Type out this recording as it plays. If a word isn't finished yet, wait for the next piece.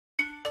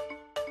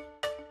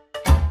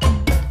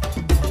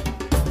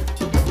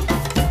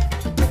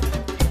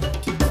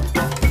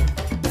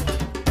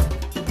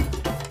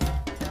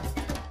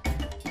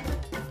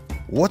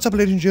What's up,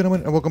 ladies and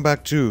gentlemen, and welcome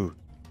back to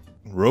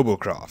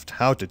RoboCraft,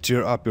 how to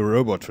tier up your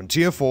robot from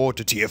tier 4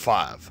 to tier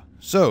 5.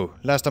 So,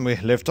 last time we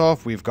left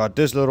off, we've got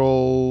this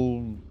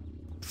little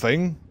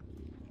thing.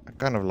 I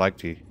kind of like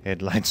the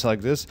headlines like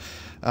this.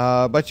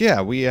 But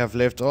yeah, we have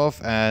left off,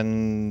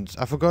 and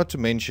I forgot to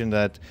mention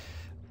that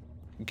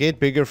get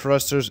bigger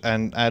thrusters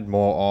and add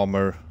more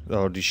armor,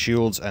 or the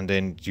shields, and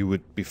then you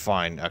would be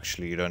fine.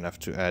 Actually, you don't have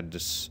to add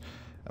this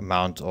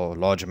amount or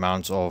large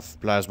amounts of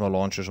plasma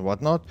launchers and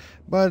whatnot.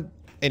 But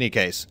any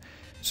case,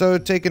 so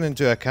taken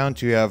into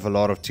account you have a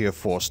lot of tier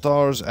 4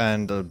 stars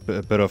and a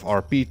bit of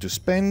RP to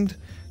spend.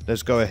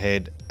 Let's go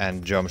ahead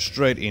and jump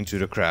straight into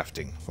the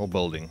crafting or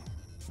building,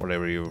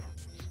 whatever you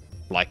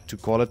like to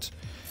call it.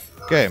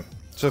 Okay,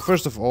 so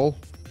first of all,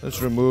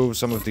 let's remove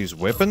some of these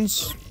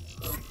weapons.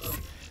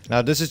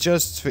 Now this is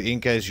just for in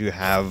case you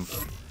have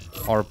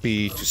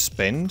RP to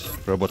spend,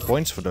 robot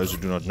points for those who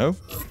do not know.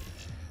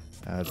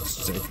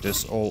 Let's take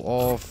this all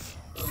off.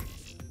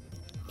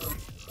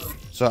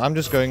 So I'm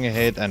just going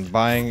ahead and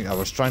buying. I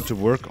was trying to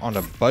work on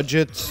a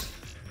budget,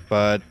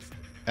 but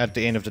at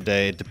the end of the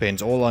day it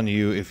depends all on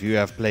you if you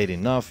have played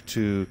enough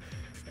to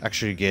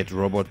actually get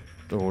robot,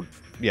 or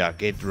yeah,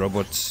 get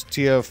robots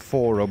tier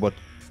 4 robot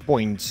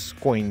points,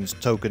 coins,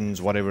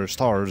 tokens, whatever,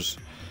 stars,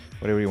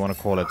 whatever you want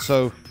to call it.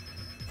 So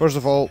first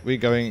of all, we're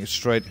going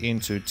straight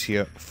into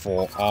tier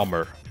 4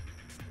 armor.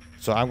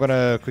 So I'm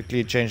gonna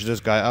quickly change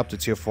this guy up to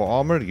tier 4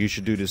 armor. You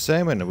should do the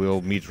same, and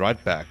we'll meet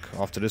right back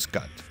after this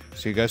cut.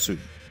 See you guys soon.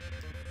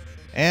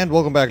 And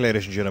welcome back,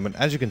 ladies and gentlemen.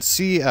 As you can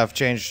see, I've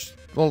changed,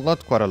 well,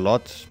 not quite a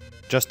lot.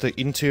 Just the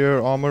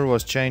interior armor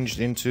was changed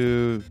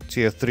into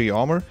tier 3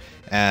 armor,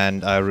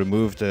 and I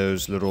removed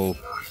those little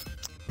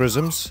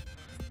prisms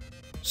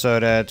so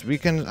that we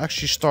can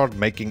actually start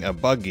making a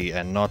buggy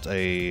and not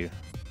a,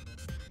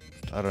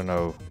 I don't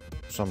know,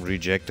 some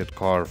rejected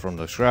car from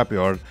the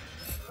scrapyard.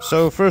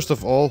 So first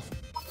of all,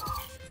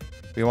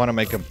 we want to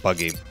make a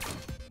buggy.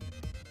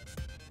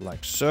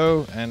 Like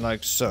so, and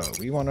like so.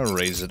 We want to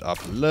raise it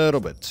up a little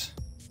bit.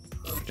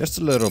 Just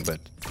a little bit.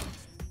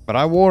 But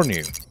I warn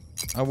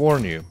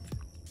you,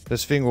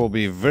 this thing will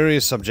be very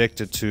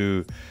subjected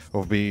to,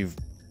 or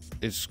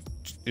it's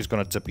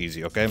gonna tip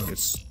easy, okay?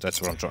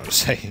 That's what I'm trying to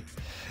say.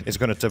 It's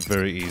gonna tip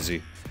very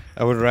easy.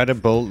 I would rather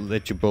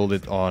let you build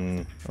it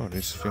on, oh,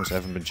 these things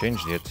haven't been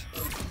changed yet.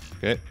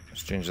 Okay,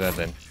 let's change that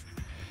then.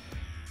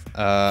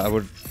 I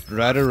would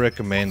rather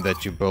recommend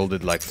that you build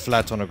it like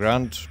flat on the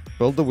ground.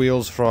 Build the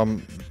wheels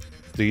from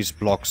these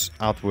blocks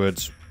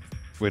outwards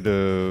with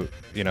a,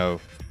 you know,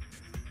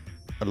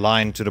 a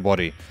line to the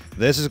body.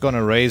 This is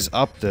gonna raise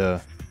up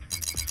the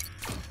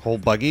whole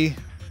buggy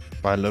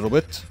by a little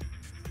bit,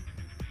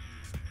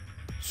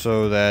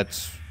 so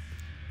that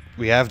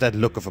we have that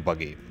look of a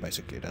buggy,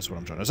 basically. That's what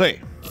I'm trying to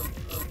say.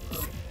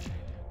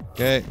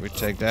 Okay, we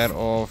take that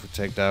off,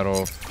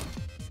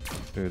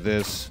 do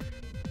this.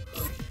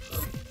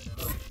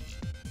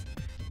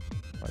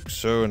 Like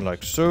so and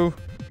like so.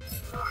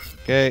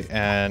 Okay,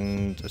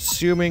 and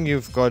assuming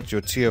you've got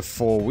your tier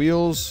 4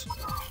 wheels,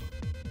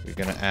 we're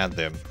gonna add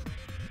them.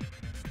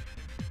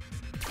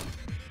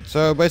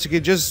 So basically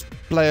just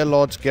play a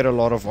lot, get a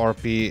lot of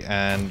RP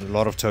and a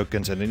lot of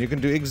tokens, and then you can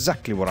do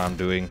exactly what I'm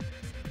doing.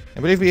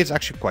 And believe me, it's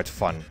actually quite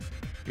fun.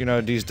 You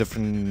know, these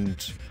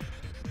different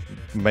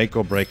make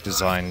or break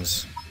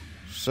designs.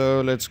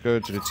 So let's go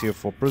to the tier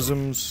 4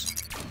 prisms.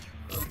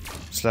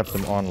 Slap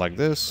them on like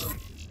this.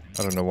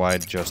 I don't know why I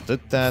just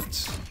did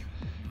that.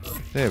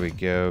 There we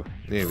go.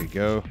 There we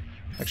go.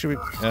 Actually,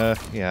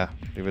 yeah,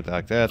 leave it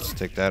like that.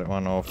 Take that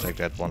one off. Take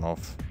that one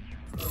off.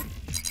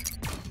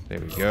 There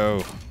we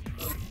go.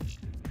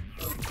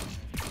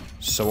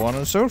 So on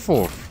and so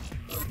forth.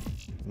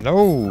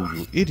 No,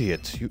 you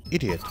idiot. You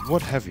idiot.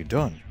 What have you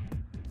done?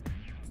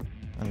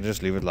 And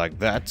just leave it like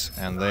that.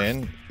 And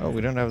then... oh, we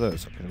don't have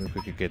those. Okay, maybe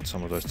we could get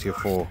some of those tier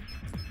 4...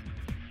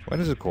 what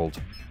is it called?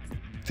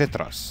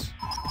 Tetras.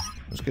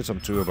 Let's get some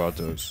 2 about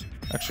those.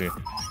 Actually,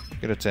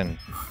 get a 10.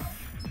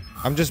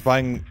 I'm just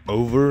buying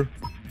over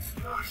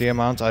the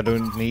amount I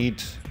don't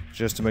need,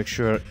 just to make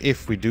sure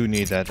if we do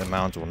need that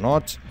amount or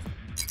not.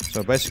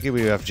 So basically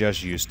we have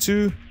just used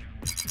 2.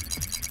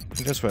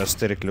 Just for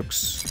aesthetic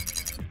looks.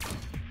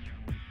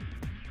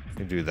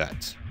 We do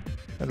that.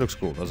 That looks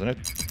cool, doesn't it?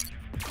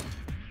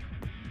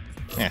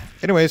 Yeah.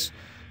 Anyways,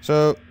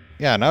 so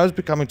yeah, now it's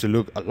becoming to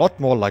look a lot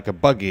more like a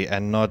buggy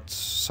and not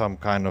some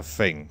kind of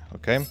thing,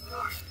 okay?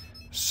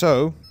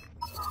 So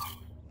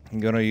I'm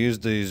gonna use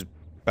these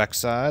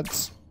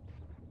backsides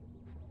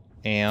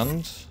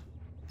and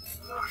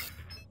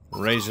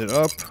raise it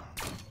up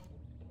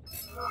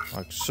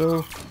like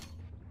so.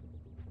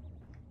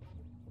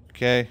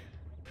 Okay,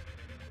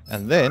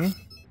 and then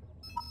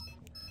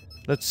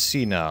let's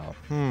see now.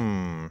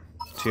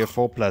 Tier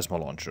 4 plasma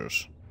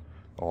launchers.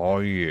 Oh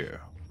yeah,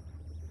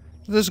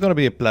 this is gonna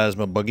be a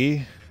plasma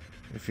buggy,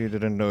 if you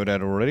didn't know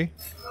that already.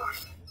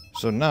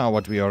 So now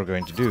what we are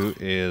going to do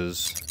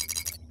is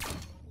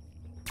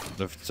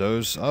lift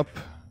those up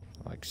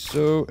like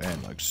so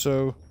and like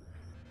so.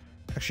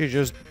 Actually,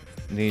 just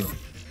need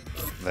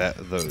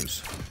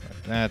those.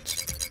 Like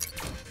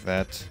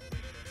that,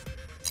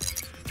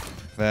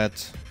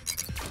 that,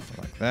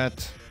 like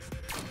that,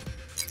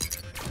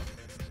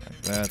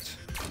 like that,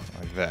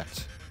 like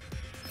that.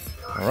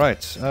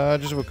 Alright,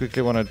 just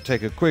quickly want to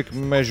take a quick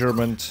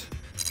measurement.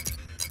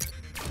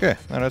 Okay,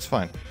 no, that's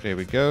fine. There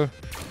we go.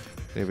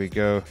 There we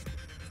go.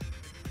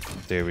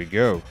 There we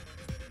go.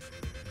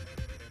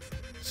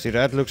 See,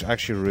 that looks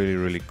actually really,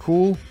 really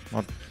cool.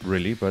 Not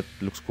really, but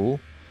looks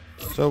cool.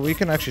 So we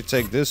can actually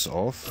take this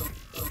off.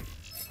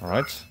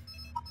 Alright.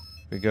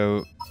 We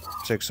go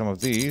take some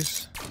of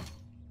these.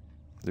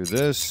 Do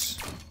this.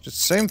 Just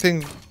same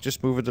thing,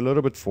 just move it a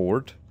little bit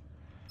forward.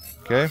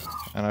 Okay,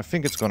 and I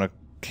think it's gonna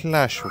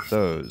clash with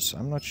those.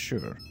 I'm not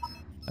sure.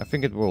 I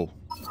think it will.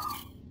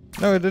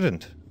 No, it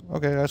didn't.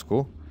 Okay, that's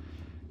cool.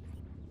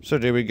 So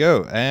there we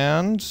go.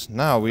 And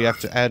now we have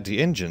to add the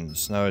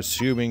engines. Now,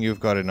 assuming you've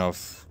got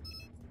enough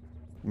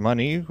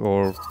money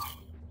or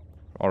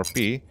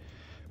RP,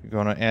 we're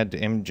gonna add the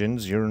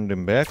engines, urine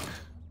them back.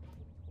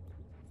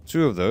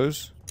 2 of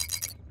those.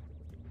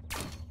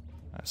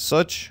 As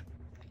such.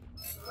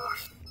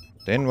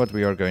 Then what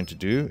we are going to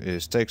do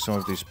is take some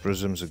of these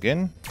prisms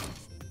again.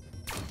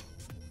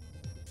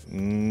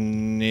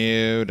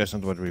 No, that's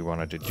not what we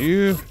wanted to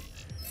do.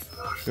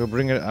 We'll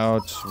bring it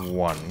out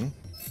 1.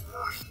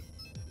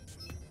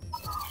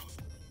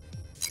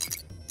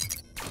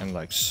 And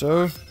like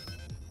so.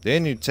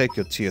 Then you take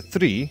your tier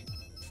 3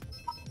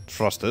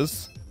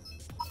 thrusters.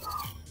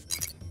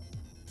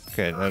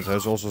 Okay,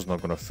 those also is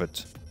not gonna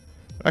fit.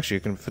 Actually,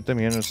 you can fit them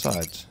here on the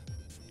side.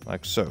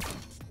 Like so.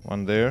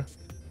 1 there.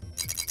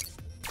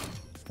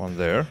 1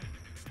 there.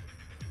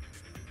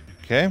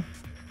 Okay.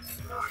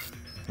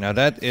 Now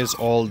that is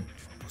all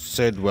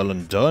said, well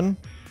and done.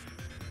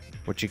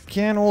 What you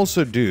can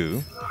also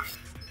do,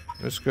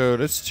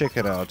 let's check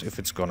it out if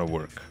it's gonna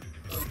work.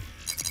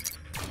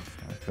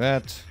 Like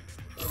that.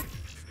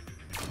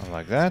 And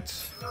like that.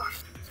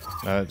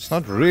 It's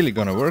not really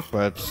gonna work,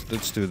 but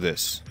let's do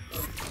this.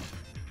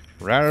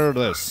 Rather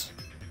this.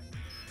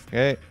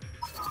 Okay.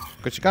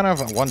 Because you kind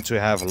of want to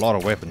have a lot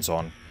of weapons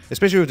on.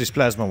 Especially with these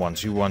plasma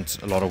ones, you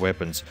want a lot of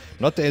weapons.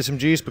 Not the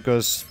SMGs,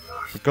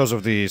 because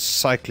of the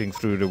cycling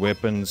through the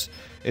weapons,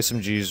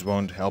 SMGs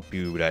won't help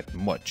you that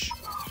much.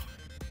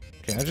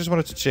 Okay, I just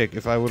wanted to check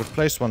if I would have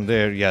placed one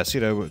there. Yeah, see,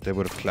 they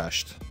would have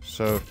clashed.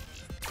 So,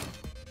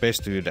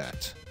 best do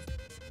that.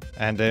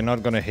 And they're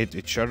not gonna hit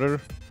each other.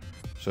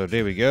 So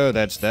there we go,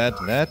 that's that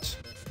and that.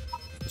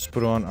 Let's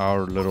put on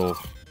our little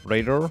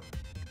radar.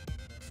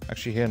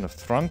 Actually here in the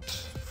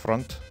front,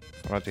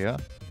 right here.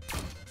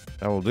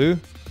 That will do.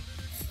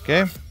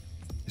 Okay.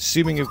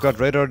 Assuming you've got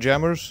radar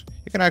jammers,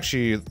 you can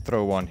actually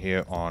throw one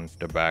here on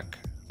the back.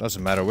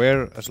 Doesn't matter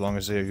where, as long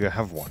as you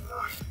have one.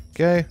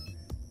 Okay.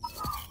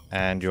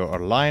 And your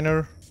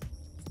aligner.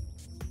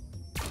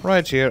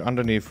 Right here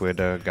underneath where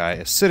the guy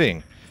is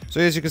sitting.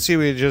 So as you can see,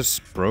 we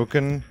just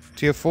broken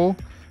tier 4.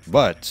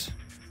 But,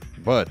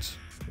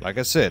 like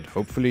I said,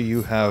 hopefully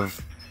you have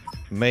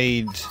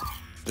made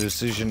the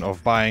decision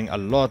of buying a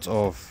lot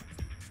of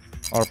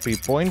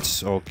RP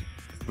points, or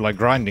like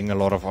grinding a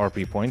lot of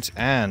RP points,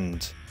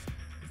 and,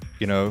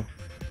 you know,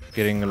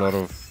 getting a lot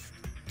of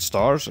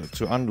stars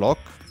to unlock.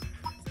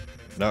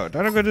 No,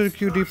 don't go to the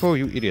Q depot,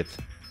 you idiot.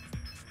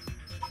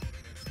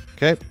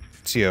 Okay,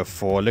 tier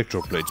 4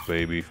 electroplates,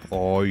 baby.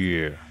 Oh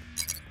yeah.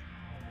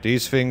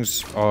 These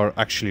things are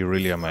actually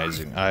really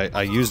amazing.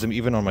 I use them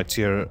even on my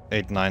tier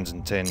 8, 9s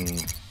and 10...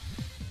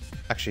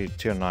 Actually,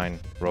 tier 9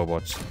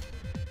 robots.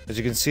 As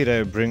you can see,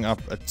 they bring up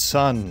a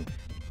ton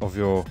of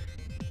your...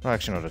 Well,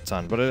 actually not a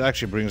ton, but it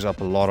actually brings up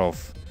a lot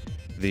of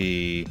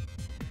the...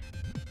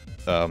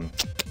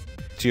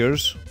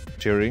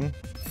 tiering.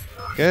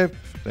 Okay,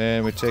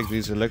 then we take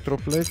these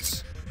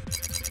electroplates.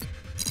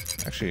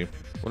 Actually,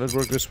 will it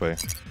work this way?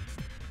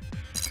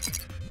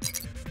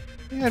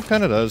 Yeah, it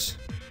kind of does.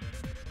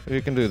 So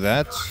you can do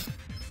that.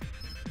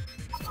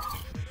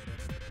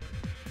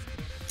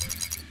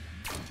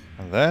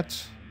 And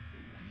that.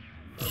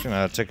 Actually,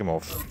 no, take them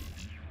off.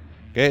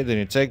 Okay, then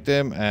you take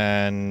them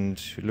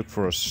and you look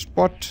for a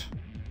spot.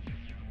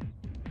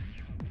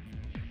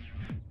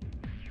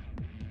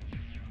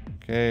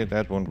 Okay,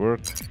 that won't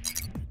work.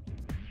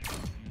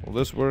 Will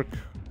this work?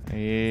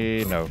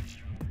 No.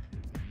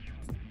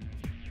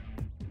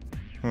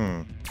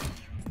 You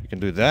can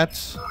do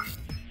that.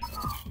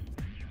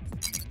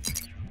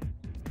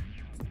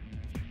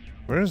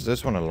 Where is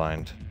this one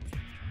aligned?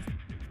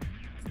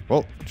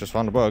 Well, just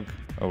found a bug.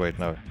 Oh wait,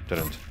 no,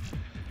 didn't.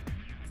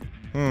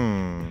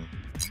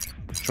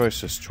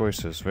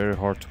 Choices. Very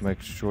hard to make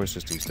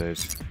choices these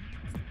days.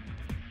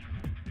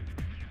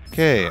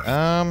 Okay,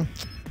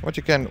 what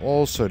you can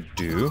also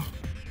do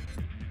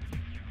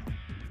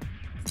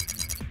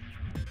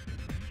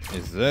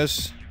is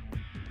this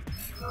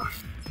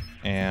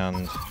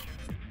and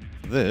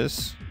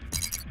this,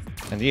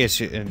 and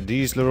yes, in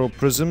these little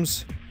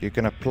prisms you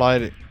can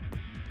apply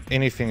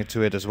anything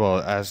to it as well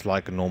as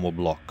like a normal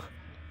block,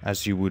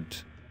 as you would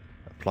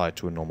apply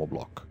to a normal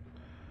block.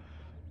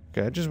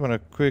 Okay, I just want to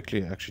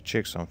quickly actually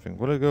check something.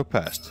 Will it go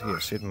past?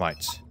 Yes, it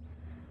might.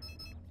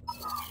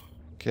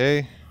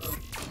 Okay,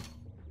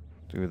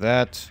 do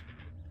that.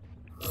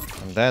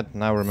 And that,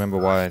 now remember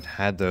why I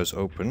had those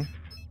open.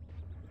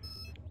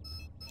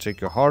 Check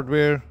your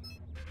hardware.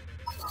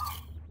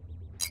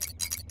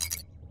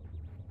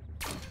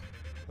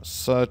 As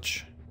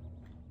such.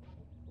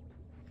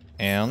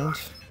 And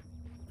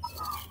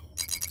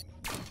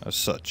as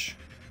such.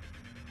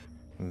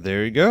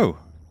 There you go.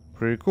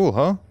 Pretty cool,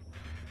 huh?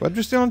 But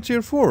we're still on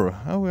tier 4.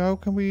 How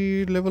can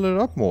we level it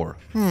up more?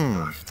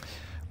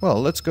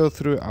 Well, let's go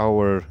through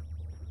our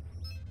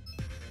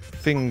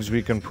things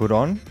we can put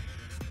on.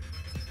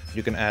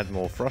 You can add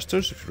more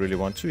thrusters if you really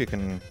want to. You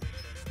can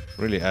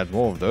really add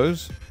more of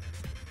those.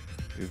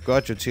 You've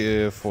got your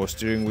tier 4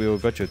 steering wheel,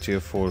 got your tier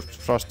 4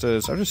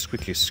 thrusters. I'm just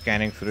quickly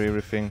scanning through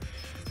everything.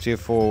 Tier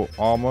 4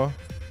 armor.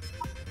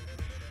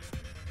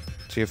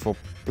 Tier 4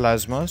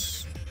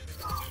 plasmas.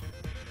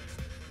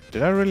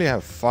 Did I really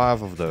have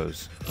 5 of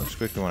those? I just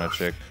quickly want to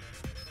check.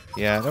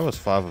 Yeah, that was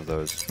 5 of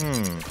those.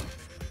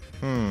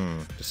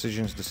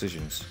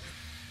 Decisions.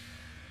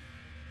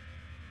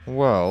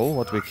 Well,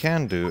 what we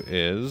can do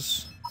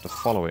is the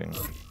following.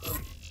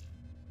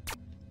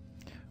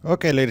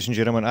 Okay, ladies and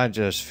gentlemen, I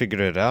just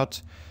figured it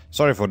out.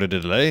 Sorry for the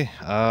delay.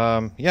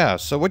 Yeah,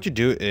 so what you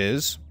do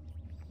is,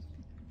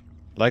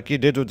 like you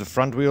did with the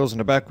front wheels and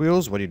the back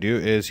wheels, what you do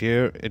is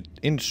here,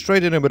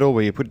 straight in the middle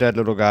where you put that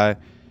little guy,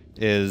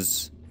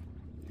 is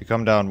you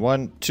come down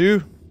 1,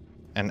 2,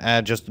 and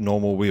add just the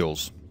normal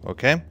wheels,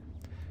 okay?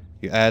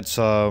 You add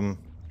some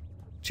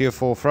tier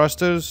 4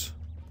 thrusters,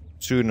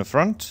 2 in the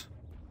front,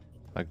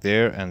 like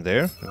there and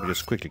there. Let me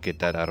just quickly get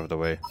that out of the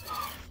way.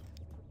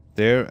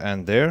 There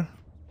and there.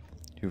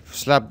 You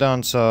slap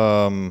down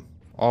some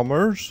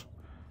armors,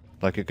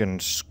 like you can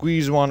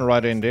squeeze one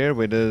right in there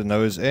where the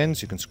nose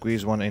ends. You can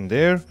squeeze one in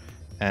there,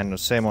 and the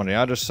same on the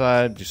other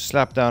side. You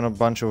slap down a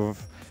bunch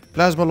of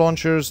plasma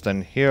launchers,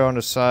 then here on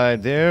the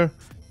side, there,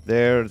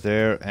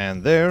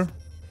 and there.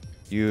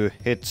 You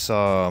hit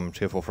some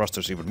tier 4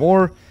 thrusters even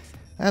more,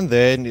 and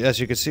then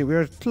as you can see,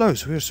 we're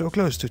so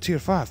close to tier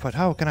 5. But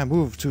how can I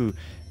move to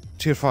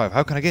tier 5?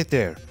 How can I get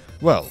there?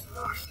 Well,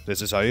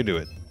 this is how you do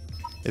it.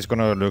 It's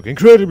gonna look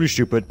incredibly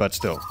stupid, but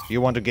still,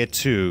 you want to get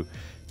to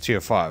tier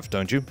 5,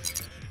 don't you?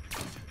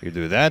 You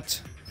do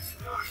that,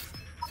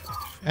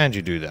 and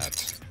you do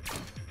that.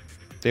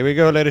 There we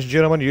go, ladies and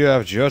gentlemen, you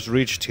have just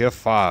reached tier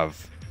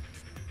 5.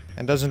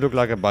 And doesn't look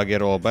like a bug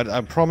at all, but I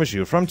promise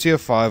you, from tier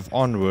 5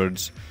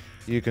 onwards,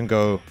 you can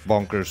go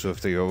bonkers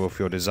with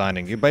your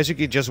designing. You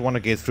basically just want to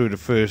get through the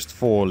first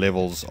 4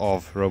 levels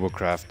of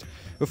RoboCraft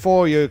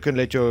before you can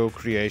let your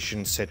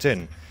creation set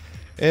in.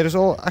 It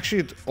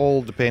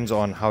all depends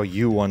on how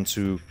you want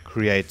to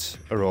create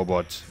a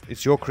robot.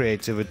 It's your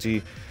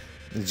creativity,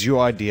 it's your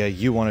idea.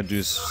 You want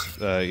to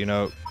do, you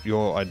know,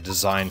 your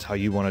designs, how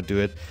you want to do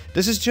it.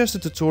 This is just a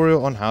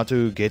tutorial on how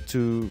to get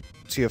to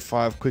tier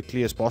 5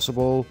 quickly as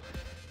possible,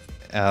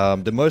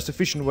 the most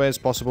efficient way as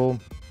possible.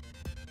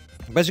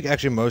 Basically,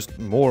 actually,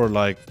 more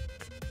like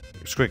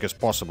as quick as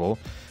possible.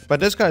 But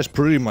this guy is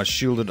pretty much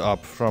shielded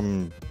up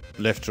from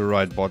left to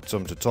right,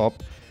 bottom to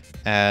top,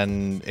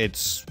 and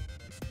it's.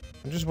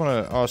 I just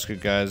want to ask you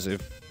guys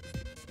if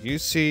you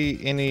see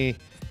any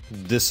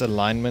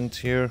disalignment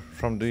here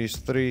from these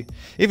 3.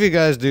 If you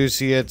guys do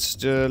see it,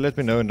 let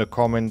me know in the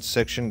comment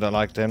section that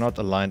like they're not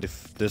aligned.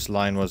 If this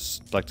line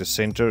was like the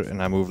center and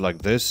I move like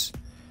this,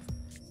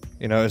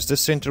 you know, is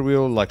this center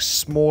wheel like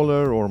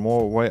smaller or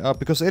more way up?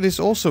 Because it is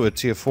also a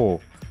tier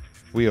 4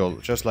 wheel,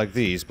 just like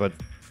these, but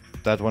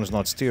that one's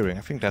not steering.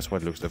 I think that's why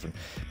it looks different.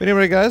 But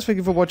anyway, guys, thank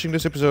you for watching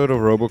this episode of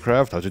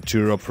RoboCraft, how to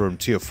tier up from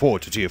tier 4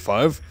 to tier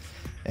 5.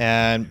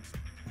 And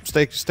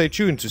stay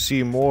tuned to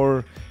see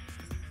more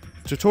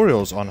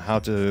tutorials on how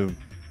to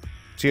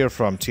tier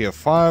from tier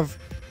 5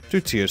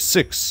 to tier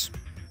 6.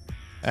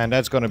 And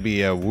that's gonna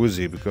be a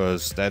woozy,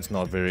 because that's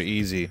not very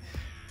easy.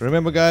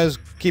 Remember, guys,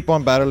 keep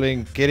on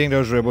battling, getting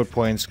those robot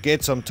points,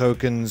 get some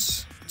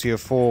tokens, tier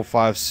 4,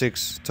 5,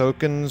 6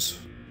 tokens,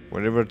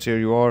 whatever tier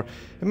you are.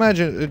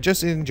 Imagine,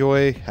 just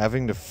enjoy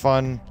having the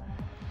fun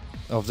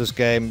of this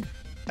game.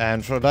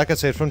 And like I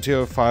said, from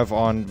tier 5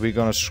 on, we're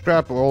gonna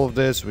scrap all of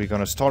this. We're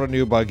gonna start a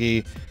new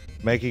buggy,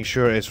 making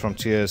sure it's from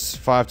tier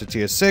 5 to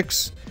tier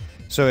 6,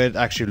 so it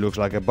actually looks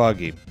like a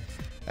buggy.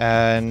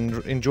 And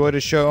enjoy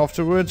the show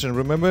afterwards. And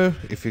remember,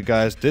 if you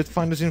guys did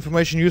find this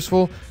information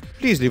useful,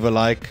 please leave a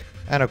like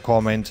and a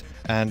comment,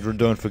 and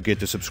don't forget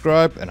to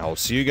subscribe, and I'll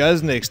see you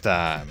guys next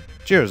time.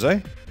 Cheers, eh?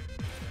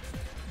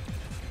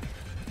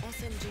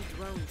 SMG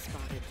drone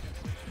spotted.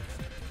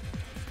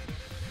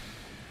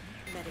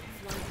 Medic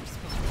flanker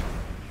spotted.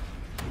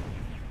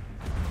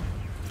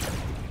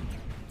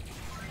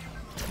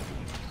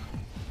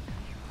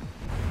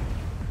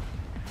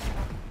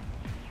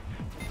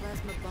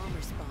 Plasma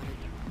bomber spotted.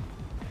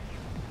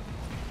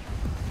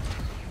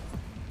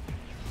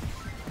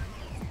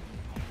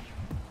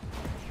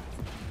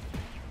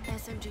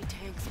 SMG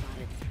tank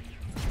spotted.